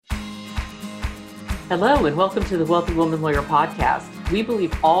Hello, and welcome to the Wealthy Woman Lawyer podcast. We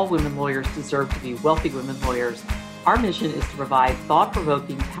believe all women lawyers deserve to be wealthy women lawyers. Our mission is to provide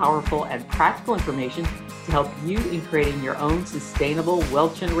thought-provoking, powerful, and practical information to help you in creating your own sustainable,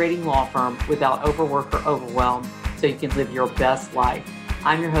 wealth-generating law firm without overwork or overwhelm, so you can live your best life.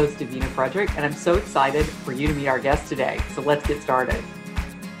 I'm your host, Davina Frederick, and I'm so excited for you to meet our guest today. So let's get started.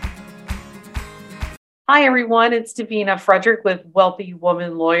 Hi, everyone. It's Davina Frederick with Wealthy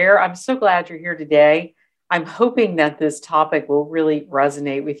Woman Lawyer. I'm so glad you're here today. I'm hoping that this topic will really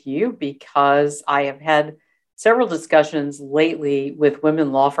resonate with you because I have had several discussions lately with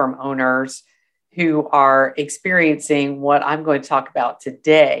women law firm owners who are experiencing what I'm going to talk about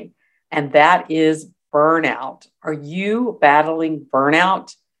today, and that is burnout. Are you battling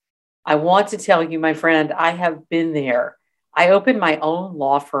burnout? I want to tell you, my friend, I have been there. I opened my own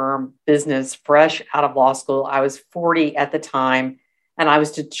law firm business fresh out of law school. I was 40 at the time, and I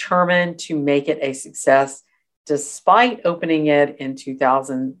was determined to make it a success. Despite opening it in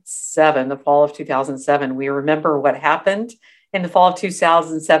 2007, the fall of 2007, we remember what happened in the fall of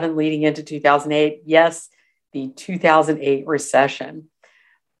 2007 leading into 2008. Yes, the 2008 recession.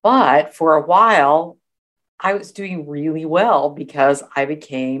 But for a while, I was doing really well because I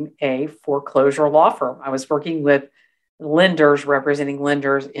became a foreclosure law firm. I was working with lenders, representing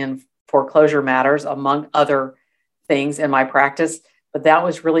lenders in foreclosure matters, among other things in my practice. But that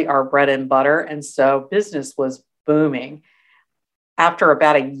was really our bread and butter. And so business was booming. After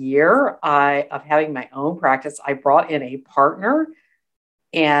about a year of having my own practice, I brought in a partner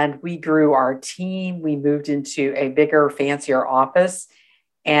and we grew our team. We moved into a bigger, fancier office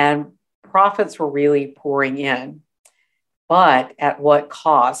and profits were really pouring in. But at what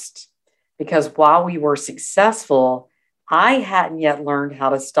cost? Because while we were successful, I hadn't yet learned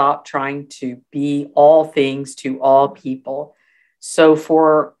how to stop trying to be all things to all people. So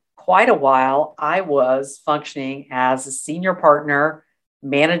for quite a while, I was functioning as a senior partner,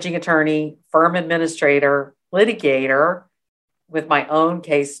 managing attorney, firm administrator, litigator with my own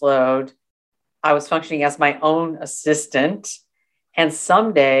caseload. I was functioning as my own assistant. And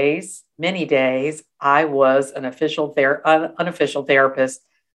some days, many days, I was an unofficial therapist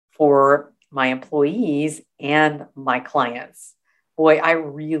for my employees and my clients. Boy, I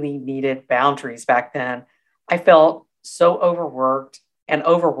really needed boundaries back then. I felt so overworked and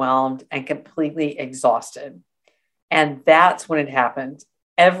overwhelmed and completely exhausted. And that's when it happened.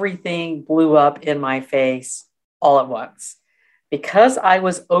 Everything blew up in my face all at once. Because I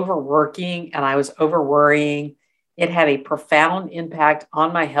was overworking and I was overworrying, it had a profound impact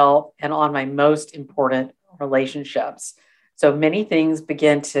on my health and on my most important relationships. So many things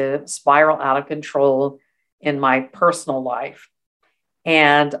began to spiral out of control in my personal life.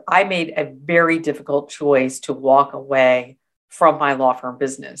 And I made a very difficult choice to walk away from my law firm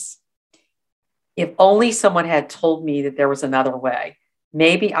business. If only someone had told me that there was another way,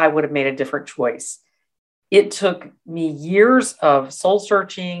 maybe I would have made a different choice. It took me years of soul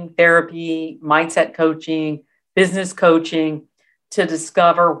searching, therapy, mindset coaching, business coaching to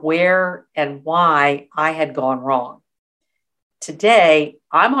discover where and why I had gone wrong. Today,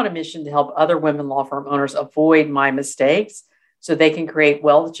 I'm on a mission to help other women law firm owners avoid my mistakes so they can create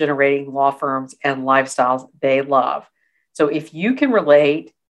wealth-generating law firms and lifestyles they love. So if you can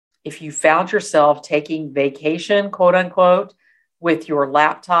relate, if you found yourself taking vacation, quote unquote, with your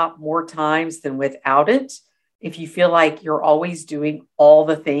laptop more times than without it, if you feel like you're always doing all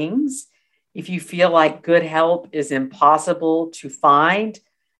the things, if you feel like good help is impossible to find,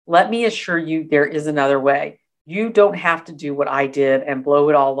 let me assure you there is another way. You don't have to do what I did and blow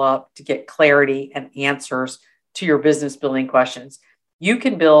it all up to get clarity and answers to your business building questions. You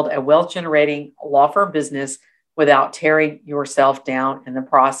can build a wealth-generating law firm business without tearing yourself down in the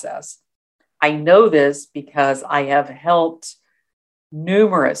process. I know this because I have helped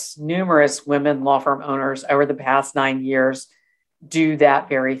numerous women law firm owners over the past 9 years do that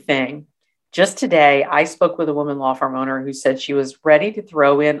very thing. Just today, I spoke with a woman law firm owner who said she was ready to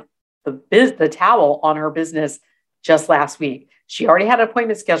throw in the towel on her business just last week. She already had an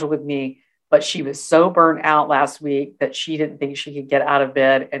appointment scheduled with me, but she was so burnt out last week that she didn't think she could get out of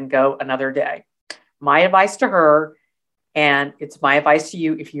bed and go another day. My advice to her, and it's my advice to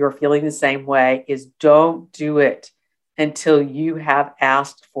you if you are feeling the same way, is don't do it until you have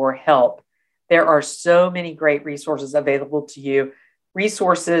asked for help. There are so many great resources available to you.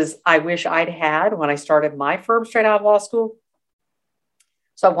 Resources I wish I'd had when I started my firm straight out of law school.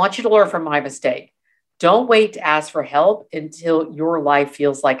 So I want you to learn from my mistake. Don't wait to ask for help until your life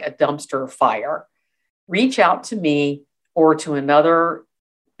feels like a dumpster fire. Reach out to me or to another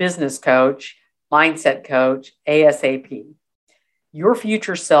business coach, mindset coach, ASAP. Your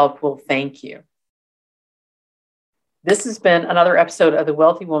future self will thank you. This has been another episode of the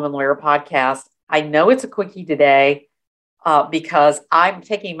Wealthy Woman Lawyer podcast. I know it's a quickie today because I'm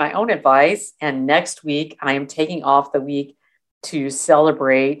taking my own advice, and next week I am taking off the week to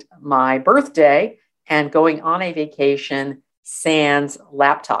celebrate my birthday and going on a vacation sans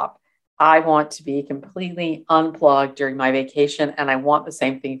laptop. I want to be completely unplugged during my vacation, and I want the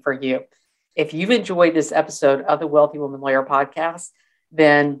same thing for you. If you've enjoyed this episode of the Wealthy Woman Lawyer podcast,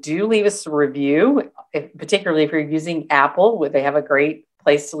 then do leave us a review, particularly if you're using Apple, where they have a great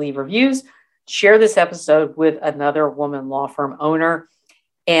place to leave reviews. Share this episode with another woman law firm owner.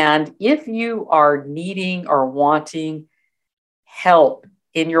 And if you are needing or wanting help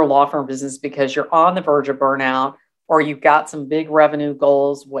in your law firm business because you're on the verge of burnout, or you've got some big revenue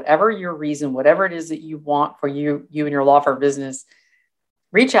goals, whatever your reason, whatever it is that you want for you and your law firm business,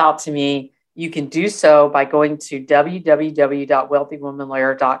 reach out to me. You can do so by going to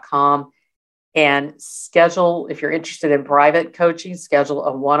www.wealthywomanlawyer.com and schedule, if you're interested in private coaching, schedule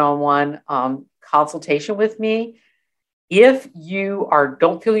a one-on-one consultation with me. If you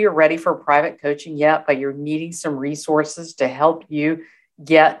don't feel you're ready for private coaching yet, but you're needing some resources to help you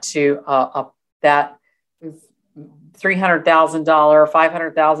get to that $300,000,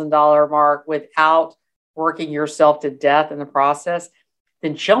 $500,000 mark without working yourself to death in the process,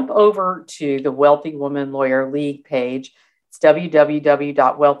 then jump over to the Wealthy Woman Lawyer League page. It's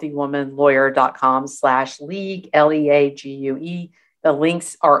www.wealthywomanlawyer.com/league, LEAGUE. The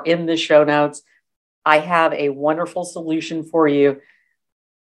links are in the show notes. I have a wonderful solution for you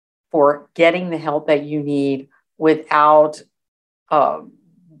for getting the help that you need without,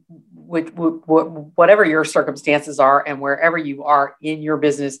 whatever your circumstances are and wherever you are in your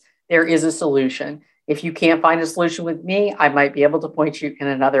business, there is a solution. If you can't find a solution with me, I might be able to point you in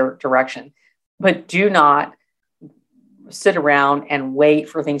another direction. But do not sit around and wait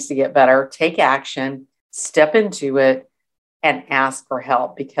for things to get better. Take action, step into it, and ask for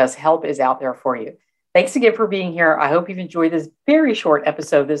help, because help is out there for you. Thanks again for being here. I hope you've enjoyed this very short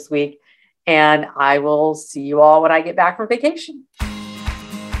episode this week, and I will see you all when I get back from vacation.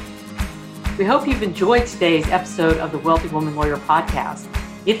 We hope you've enjoyed today's episode of the Wealthy Woman Lawyer podcast.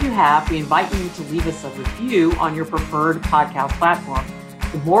 If you have, we invite you to leave us a review on your preferred podcast platform.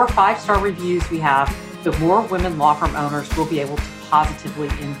 The more 5-star reviews we have, the more women law firm owners will be able to positively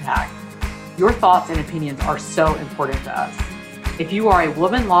impact. Your thoughts and opinions are so important to us. If you are a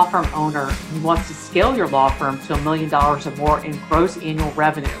woman law firm owner who wants to scale your law firm to $1 million or more in gross annual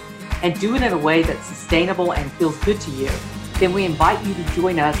revenue and do it in a way that's sustainable and feels good to you, then we invite you to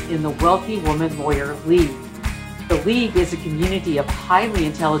join us in the Wealthy Woman Lawyer League. The League is a community of highly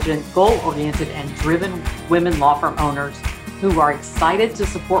intelligent, goal-oriented, and driven women law firm owners who are excited to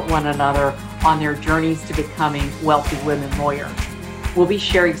support one another on their journeys to becoming wealthy women lawyers. We'll be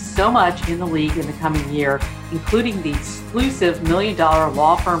sharing so much in the League in the coming year, including the exclusive $1 Million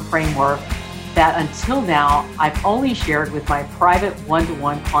Law Firm Framework that until now I've only shared with my private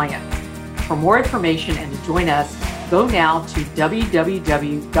one-to-one clients. For more information and to join us, go now to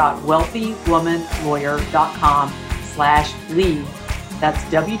www.wealthywomanlawyer.com/league. That's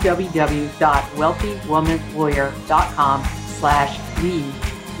www.wealthywomanlawyer.com/league.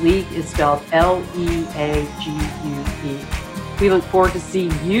 League is spelled LEAGUE. We look forward to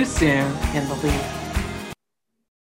seeing you soon in the League.